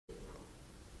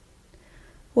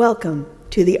Welcome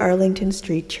to the Arlington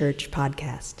Street Church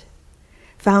podcast.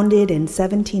 Founded in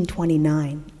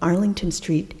 1729, Arlington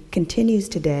Street continues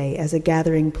today as a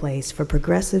gathering place for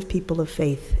progressive people of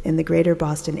faith in the greater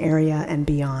Boston area and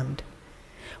beyond.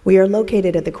 We are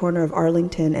located at the corner of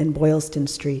Arlington and Boylston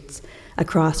Streets,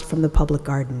 across from the Public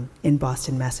Garden in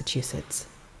Boston, Massachusetts.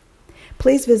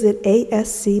 Please visit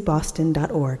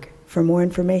ascboston.org for more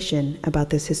information about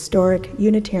this historic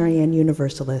Unitarian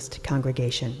Universalist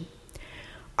congregation.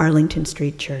 Arlington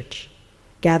Street Church,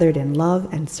 gathered in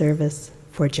love and service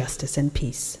for justice and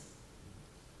peace.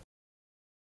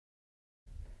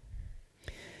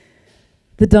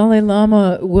 The Dalai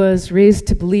Lama was raised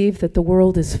to believe that the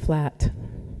world is flat.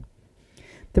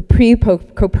 The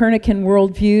pre-Copernican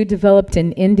worldview, developed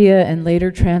in India and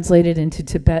later translated into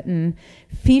Tibetan,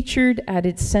 featured at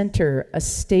its center a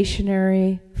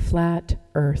stationary, flat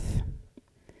earth.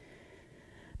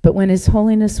 But when His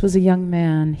Holiness was a young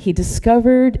man, he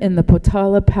discovered in the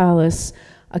Potala Palace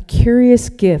a curious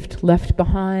gift left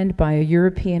behind by a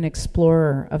European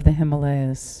explorer of the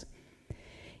Himalayas.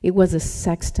 It was a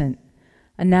sextant,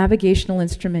 a navigational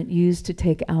instrument used to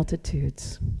take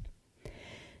altitudes.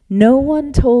 No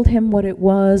one told him what it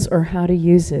was or how to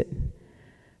use it,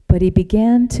 but he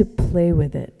began to play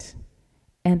with it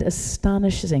and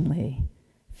astonishingly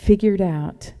figured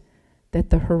out that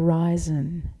the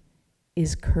horizon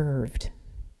is curved.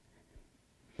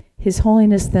 His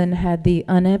Holiness then had the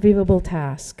unenviable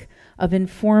task of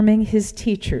informing his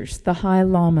teachers, the High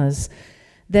Lamas,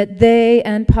 that they,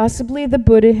 and possibly the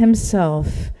Buddha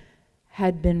himself,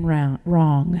 had been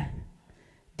wrong.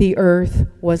 The earth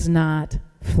was not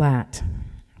flat.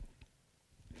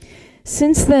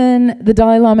 Since then, the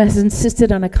Dalai Lama has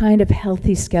insisted on a kind of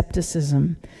healthy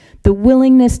skepticism, the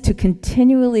willingness to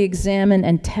continually examine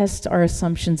and test our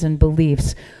assumptions and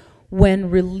beliefs. When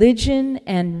religion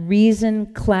and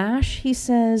reason clash, he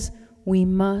says, we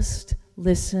must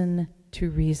listen to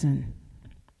reason.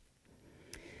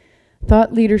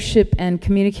 Thought leadership and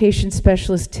communication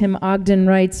specialist Tim Ogden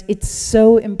writes, it's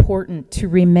so important to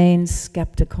remain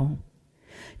skeptical,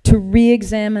 to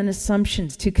re-examine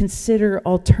assumptions, to consider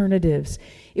alternatives.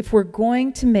 If we're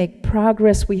going to make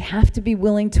progress, we have to be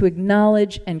willing to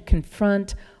acknowledge and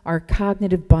confront our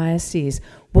cognitive biases,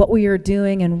 what we are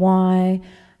doing and why,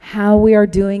 how we are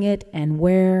doing it and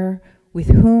where, with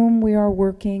whom we are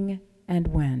working and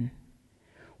when.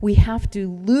 We have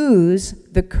to lose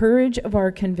the courage of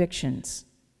our convictions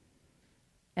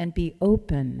and be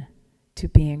open to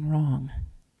being wrong.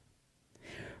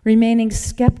 Remaining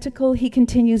skeptical, he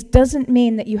continues, doesn't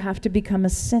mean that you have to become a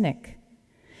cynic,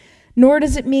 nor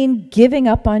does it mean giving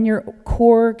up on your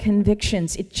core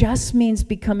convictions. It just means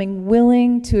becoming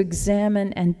willing to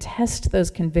examine and test those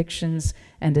convictions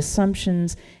and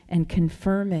assumptions and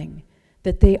confirming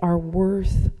that they are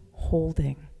worth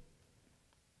holding.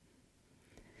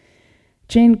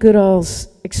 Jane Goodall's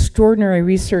extraordinary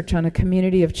research on a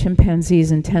community of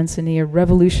chimpanzees in Tanzania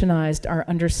revolutionized our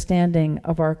understanding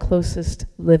of our closest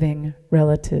living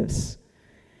relatives.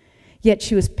 Yet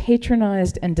she was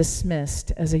patronized and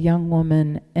dismissed as a young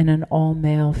woman in an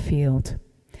all-male field.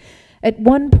 At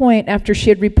one point, after she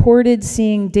had reported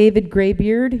seeing David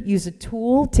Graybeard use a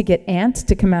tool to get ants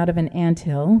to come out of an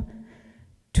anthill,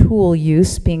 tool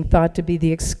use being thought to be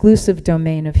the exclusive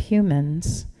domain of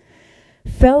humans,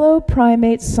 fellow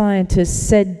primate scientists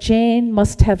said Jane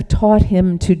must have taught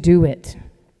him to do it.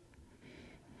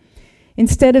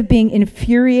 Instead of being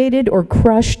infuriated or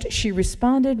crushed, she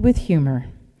responded with humor.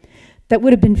 That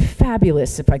would have been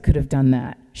fabulous if I could have done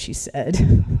that, she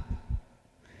said.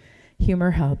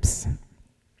 Humor helps.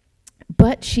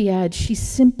 But, she adds, she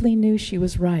simply knew she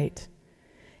was right,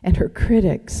 and her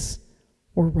critics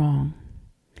were wrong.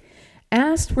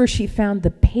 Asked where she found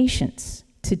the patience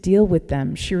to deal with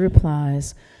them, she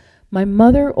replies, my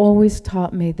mother always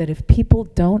taught me that if people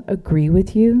don't agree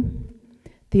with you,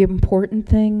 the important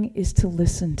thing is to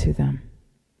listen to them.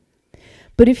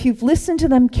 But if you've listened to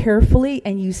them carefully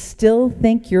and you still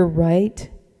think you're right,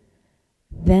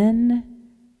 then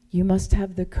you must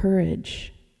have the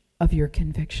courage of your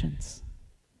convictions.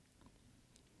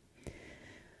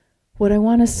 What I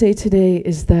want to say today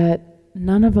is that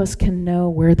none of us can know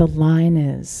where the line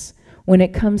is when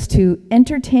it comes to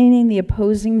entertaining the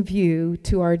opposing view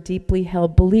to our deeply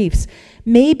held beliefs.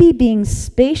 Maybe being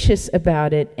spacious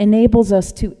about it enables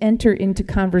us to enter into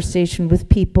conversation with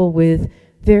people with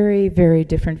very, very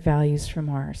different values from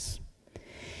ours.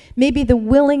 Maybe the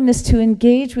willingness to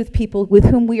engage with people with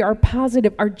whom we are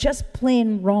positive are just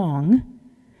plain wrong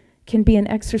can be an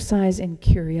exercise in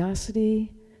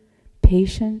curiosity,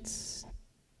 patience,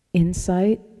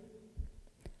 insight,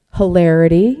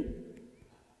 hilarity,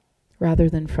 rather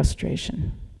than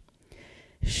frustration.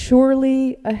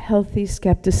 Surely a healthy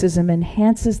skepticism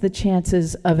enhances the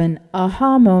chances of an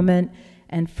aha moment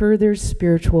and further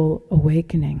spiritual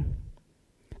awakening.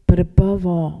 But above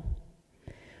all,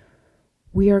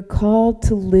 we are called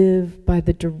to live by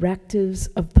the directives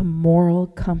of the moral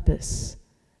compass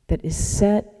that is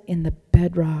set in the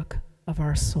bedrock of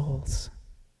our souls.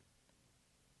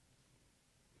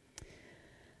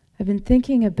 I've been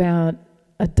thinking about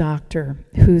a doctor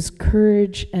whose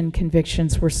courage and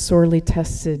convictions were sorely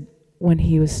tested when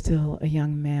he was still a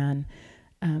young man.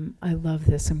 I love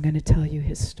this. I'm going to tell you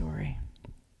his story.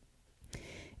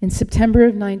 In September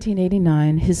of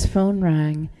 1989, his phone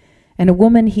rang, and a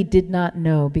woman he did not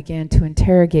know began to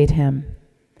interrogate him.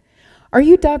 "Are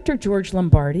you Dr. George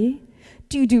Lombardi?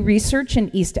 Do you do research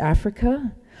in East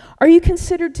Africa? Are you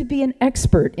considered to be an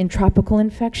expert in tropical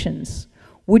infections?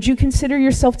 Would you consider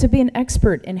yourself to be an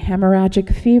expert in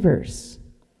hemorrhagic fevers?"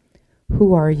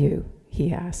 "Who are you?"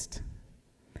 he asked.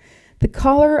 The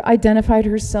caller identified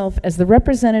herself as the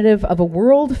representative of a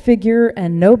world figure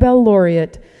and Nobel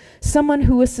laureate, someone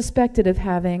who was suspected of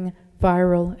having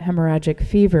viral hemorrhagic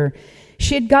fever.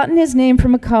 She had gotten his name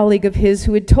from a colleague of his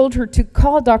who had told her to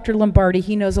call Dr. Lombardi.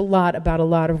 He knows a lot about a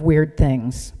lot of weird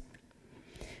things.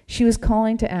 She was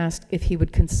calling to ask if he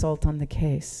would consult on the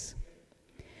case.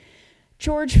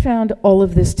 George found all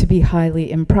of this to be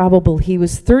highly improbable. He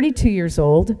was 32 years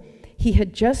old. He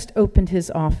had just opened his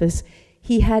office.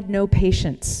 He had no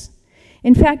patience.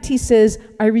 In fact, he says,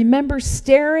 "I remember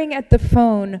staring at the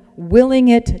phone, willing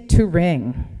it to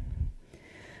ring."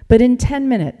 But in 10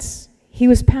 minutes, he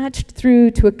was patched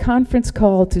through to a conference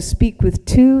call to speak with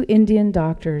 2 Indian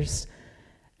doctors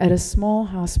at a small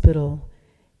hospital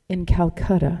in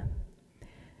Calcutta.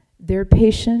 Their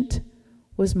patient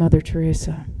was Mother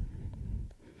Teresa.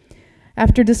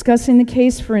 After discussing the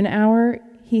case for an hour,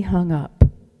 he hung up,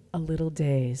 a little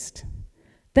dazed.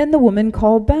 Then the woman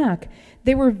called back.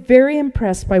 "They were very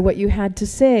impressed by what you had to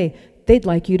say. They'd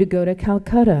like you to go to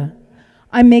Calcutta.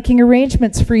 I'm making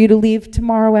arrangements for you to leave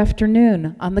tomorrow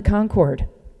afternoon on the Concorde."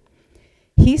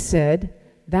 He said,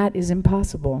 "That is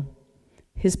impossible."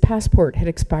 His passport had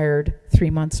expired 3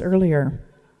 months earlier.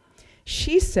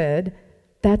 She said,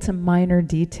 "That's a minor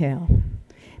detail.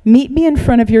 Meet me in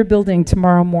front of your building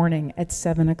tomorrow morning at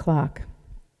 7 o'clock.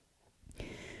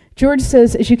 George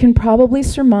says, "As you can probably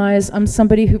surmise, I'm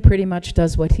somebody who pretty much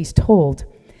does what he's told."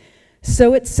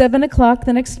 So at 7 o'clock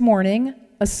the next morning,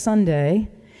 a Sunday,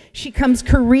 she comes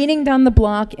careening down the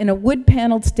block in a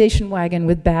wood-paneled station wagon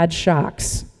with bad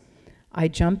shocks. I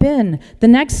jump in. The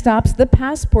next stop's the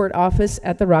passport office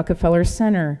at the Rockefeller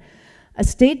Center. A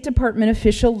State Department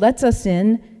official lets us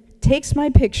in, takes my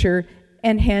picture,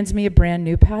 and hands me a brand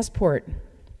new passport.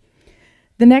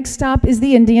 The next stop is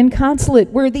the Indian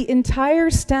consulate, where the entire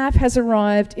staff has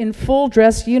arrived in full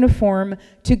dress uniform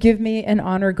to give me an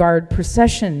honor guard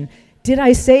procession. Did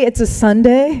I say it's a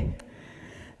Sunday?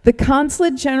 The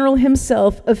consulate general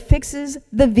himself affixes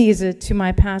the visa to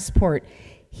my passport.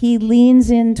 He leans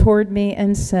in toward me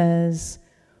and says,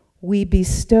 "We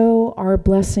bestow our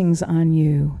blessings on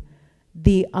you.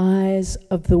 The eyes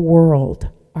of the world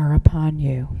are upon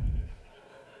you."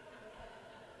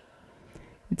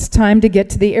 It's time to get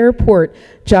to the airport.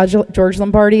 George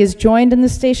Lombardi is joined in the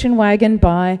station wagon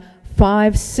by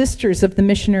 5 sisters of the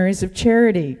Missionaries of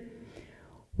Charity.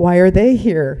 "Why are they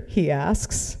here?" he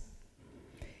asks.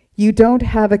 "You don't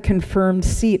have a confirmed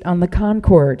seat on the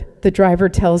Concorde," the driver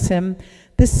tells him.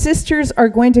 "The sisters are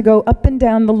going to go up and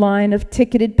down the line of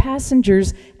ticketed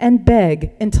passengers and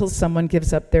beg until someone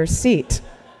gives up their seat."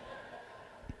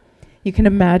 You can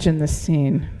imagine this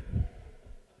scene.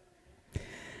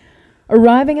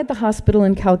 Arriving at the hospital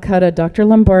in Calcutta, Dr.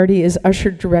 Lombardi is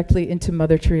ushered directly into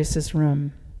Mother Teresa's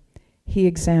room. He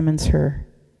examines her.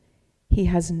 He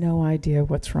has no idea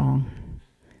what's wrong.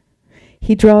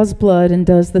 He draws blood and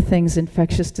does the things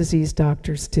infectious disease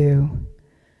doctors do.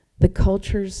 The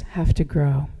cultures have to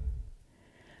grow.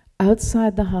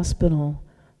 Outside the hospital,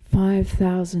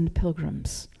 5,000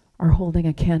 pilgrims are holding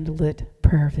a candlelit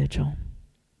prayer vigil.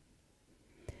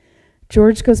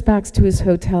 George goes back to his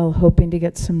hotel hoping to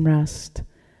get some rest.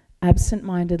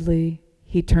 Absent-mindedly,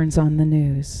 he turns on the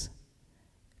news.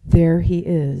 There he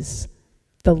is,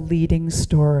 the leading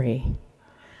story.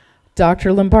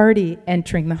 Dr. Lombardi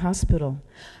entering the hospital.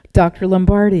 Dr.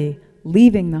 Lombardi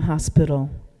leaving the hospital.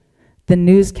 The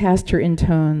newscaster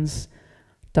intones,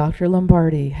 "Dr.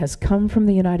 Lombardi has come from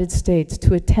the United States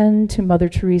to attend to Mother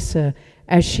Teresa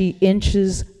as she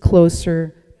inches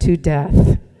closer to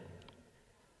death."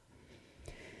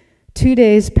 2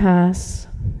 days pass,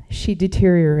 she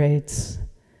deteriorates.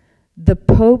 The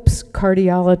Pope's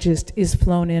cardiologist is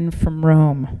flown in from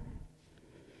Rome.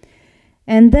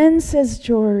 And then, says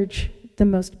George, the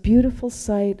most beautiful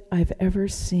sight I've ever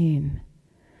seen.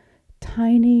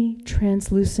 Tiny,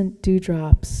 translucent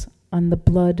dewdrops on the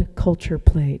blood culture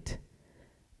plate.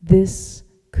 This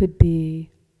could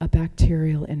be a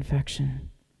bacterial infection.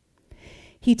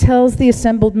 He tells the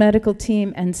assembled medical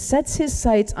team and sets his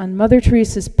sights on Mother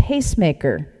Teresa's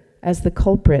pacemaker as the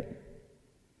culprit.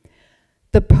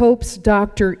 The Pope's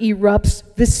doctor erupts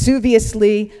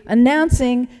Vesuviously,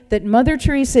 announcing that Mother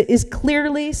Teresa is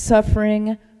clearly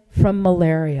suffering from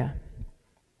malaria.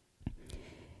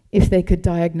 If they could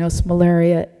diagnose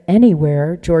malaria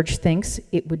anywhere, George thinks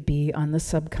it would be on the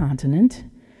subcontinent.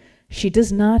 She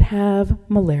does not have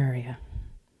malaria.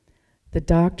 The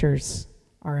doctors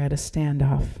are at a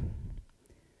standoff.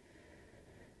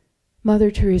 Mother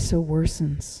Teresa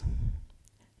worsens.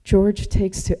 George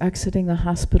takes to exiting the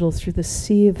hospital through the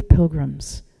sea of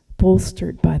pilgrims,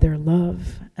 bolstered by their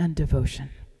love and devotion.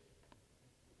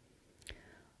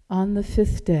 On the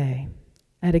 5th day,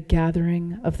 at a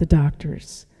gathering of the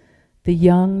doctors, the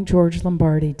young George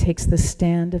Lombardi takes the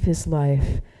stand of his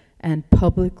life and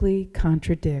publicly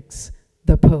contradicts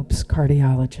the Pope's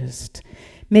cardiologist.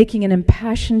 Making an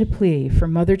impassioned plea for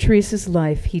Mother Teresa's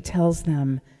life, he tells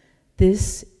them,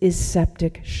 "This is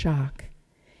septic shock.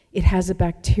 It has a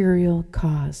bacterial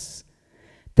cause.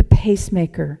 The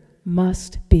pacemaker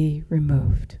must be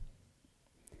removed."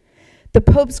 The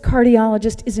Pope's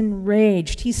cardiologist is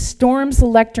enraged. He storms the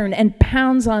lectern and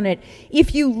pounds on it.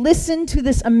 "If you listen to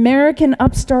this American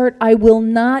upstart, I will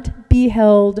not be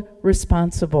held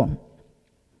responsible."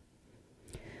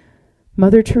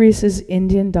 Mother Teresa's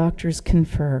Indian doctors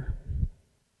confer.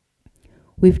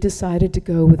 "We've decided to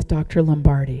go with Dr.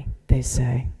 Lombardi," they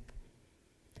say.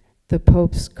 The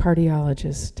Pope's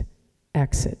cardiologist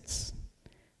exits.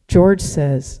 George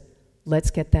says,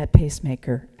 "Let's get that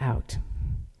pacemaker out."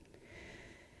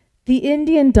 The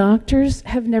Indian doctors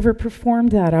have never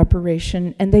performed that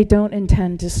operation, and they don't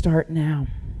intend to start now.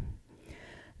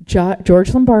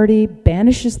 George Lombardi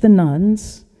banishes the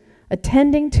nuns,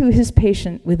 attending to his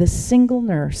patient with a single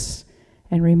nurse,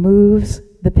 and removes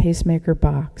the pacemaker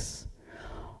box.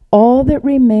 All that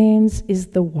remains is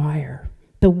the wire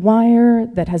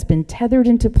that has been tethered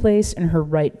into place in her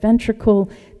right ventricle,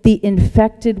 the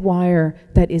infected wire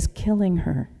that is killing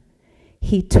her.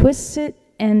 He twists it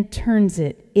and turns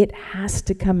it. It has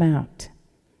to come out.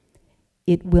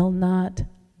 It will not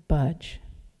budge.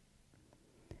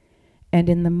 And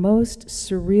in the most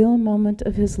surreal moment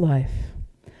of his life,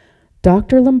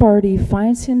 Dr. Lombardi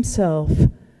finds himself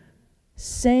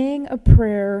saying a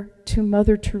prayer to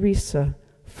Mother Teresa,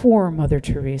 for Mother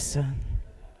Teresa.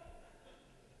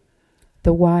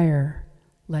 The wire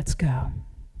lets go.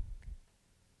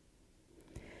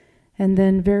 And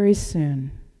then very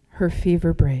soon, her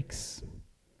fever breaks.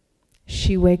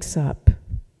 She wakes up.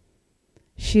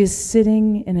 She is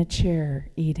sitting in a chair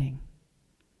eating.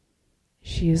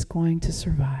 She is going to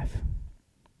survive.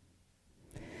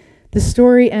 The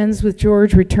story ends with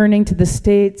George returning to the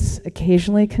States,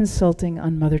 occasionally consulting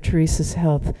on Mother Teresa's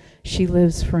health. She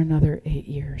lives for another 8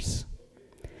 years.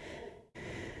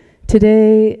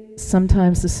 Today,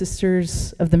 sometimes the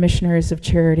Sisters of the Missionaries of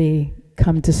Charity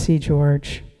come to see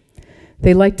George.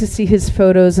 They like to see his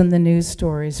photos and the news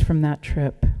stories from that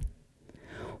trip.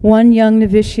 One young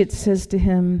novitiate says to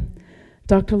him,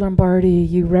 "Dr. Lombardi,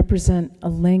 you represent a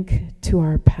link to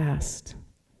our past."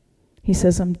 He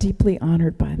says, "I'm deeply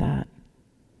honored by that."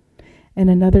 And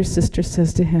another sister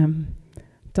says to him,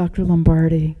 "Dr.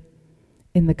 Lombardi,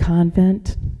 in the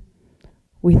convent,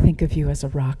 we think of you as a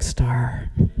rock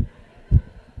star."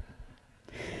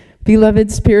 Beloved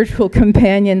spiritual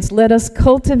companions, let us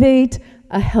cultivate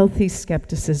a healthy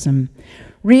skepticism,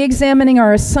 re-examining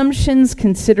our assumptions,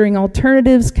 considering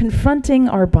alternatives, confronting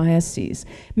our biases.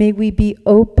 May we be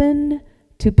open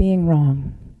to being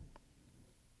wrong.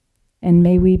 And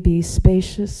may we be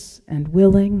spacious and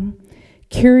willing,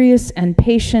 curious and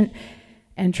patient,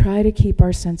 and try to keep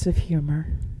our sense of humor.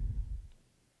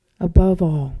 Above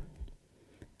all,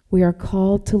 we are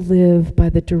called to live by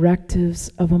the directives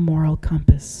of a moral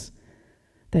compass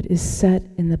that is set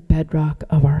in the bedrock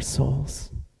of our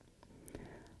souls.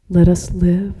 Let us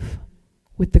live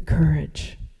with the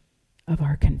courage of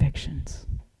our convictions.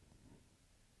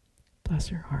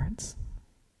 Bless your hearts.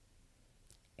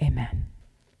 Amen.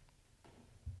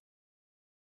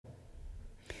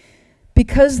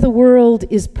 Because the world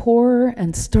is poor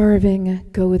and starving,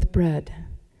 go with bread.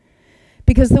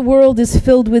 Because the world is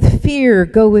filled with fear,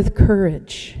 go with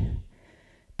courage.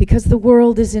 Because the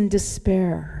world is in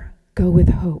despair, go with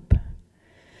hope.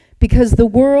 Because the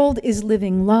world is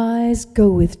living lies, go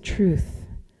with truth.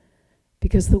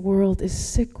 Because the world is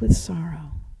sick with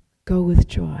sorrow, go with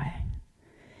joy.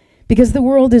 Because the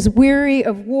world is weary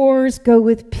of wars, go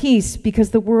with peace.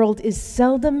 Because the world is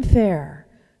seldom fair,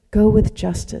 go with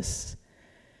justice.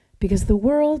 Because the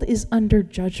world is under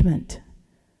judgment,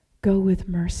 go with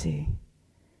mercy.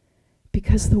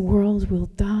 Because the world will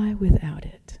die without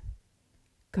it,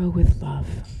 go with love.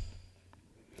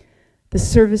 The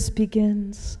service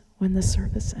begins when the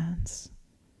service ends.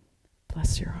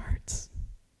 Bless your hearts.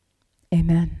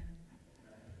 Amen.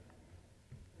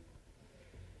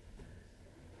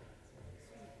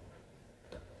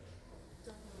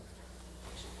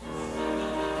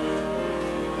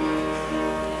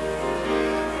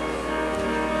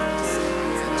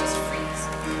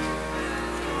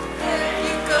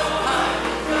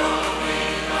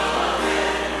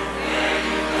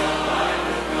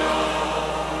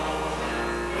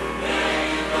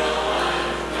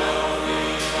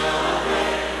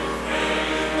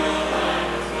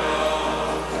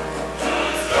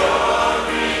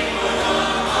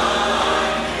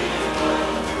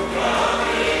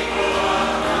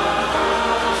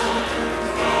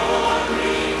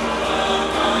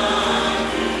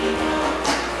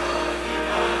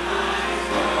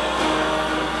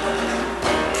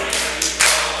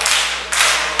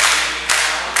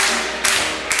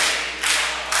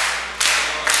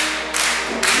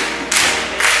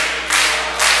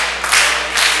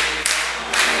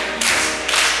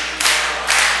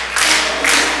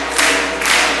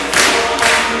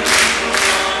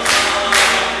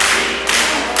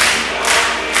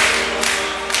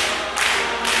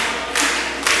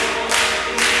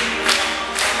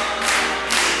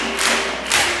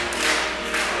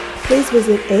 Please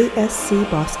visit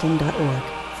ascboston.org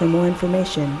for more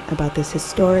information about this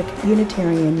historic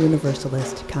Unitarian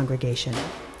Universalist congregation.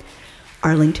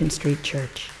 Arlington Street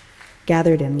Church,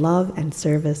 gathered in love and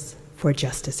service for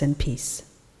justice and peace.